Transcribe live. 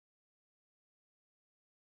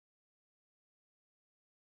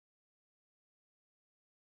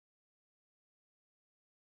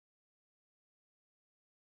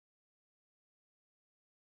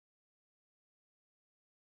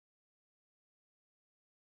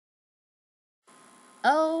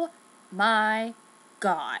Oh my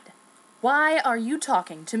God. Why are you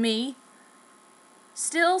talking to me?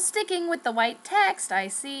 Still sticking with the white text, I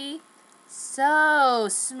see. So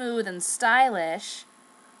smooth and stylish.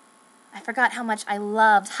 I forgot how much I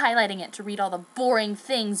loved highlighting it to read all the boring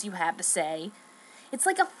things you have to say. It's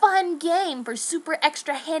like a fun game for super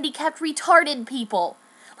extra handicapped retarded people.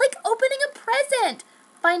 Like opening a present.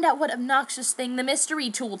 Find out what obnoxious thing the mystery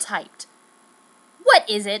tool typed. What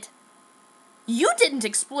is it? You didn't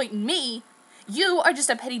exploit me. You are just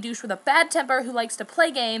a petty douche with a bad temper who likes to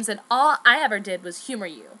play games, and all I ever did was humor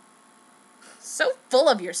you. So full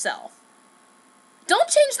of yourself. Don't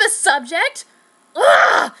change the subject!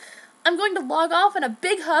 Ugh! I'm going to log off in a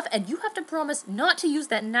big huff, and you have to promise not to use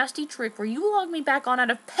that nasty trick where you log me back on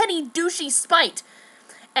out of petty douchey spite.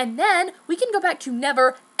 And then we can go back to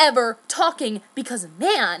never, ever talking, because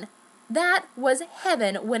man, that was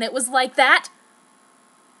heaven when it was like that.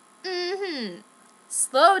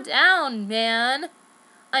 Slow down, man.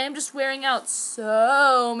 I am just wearing out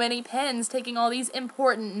so many pens taking all these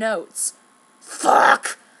important notes.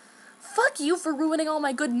 Fuck! Fuck you for ruining all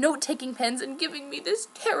my good note-taking pens and giving me this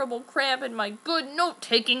terrible cramp in my good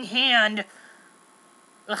note-taking hand.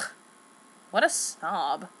 Ugh. What a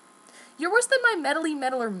snob. You're worse than my metally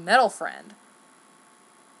meddler metal friend.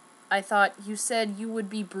 I thought you said you would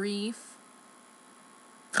be brief.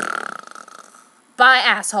 Bye,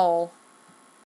 asshole.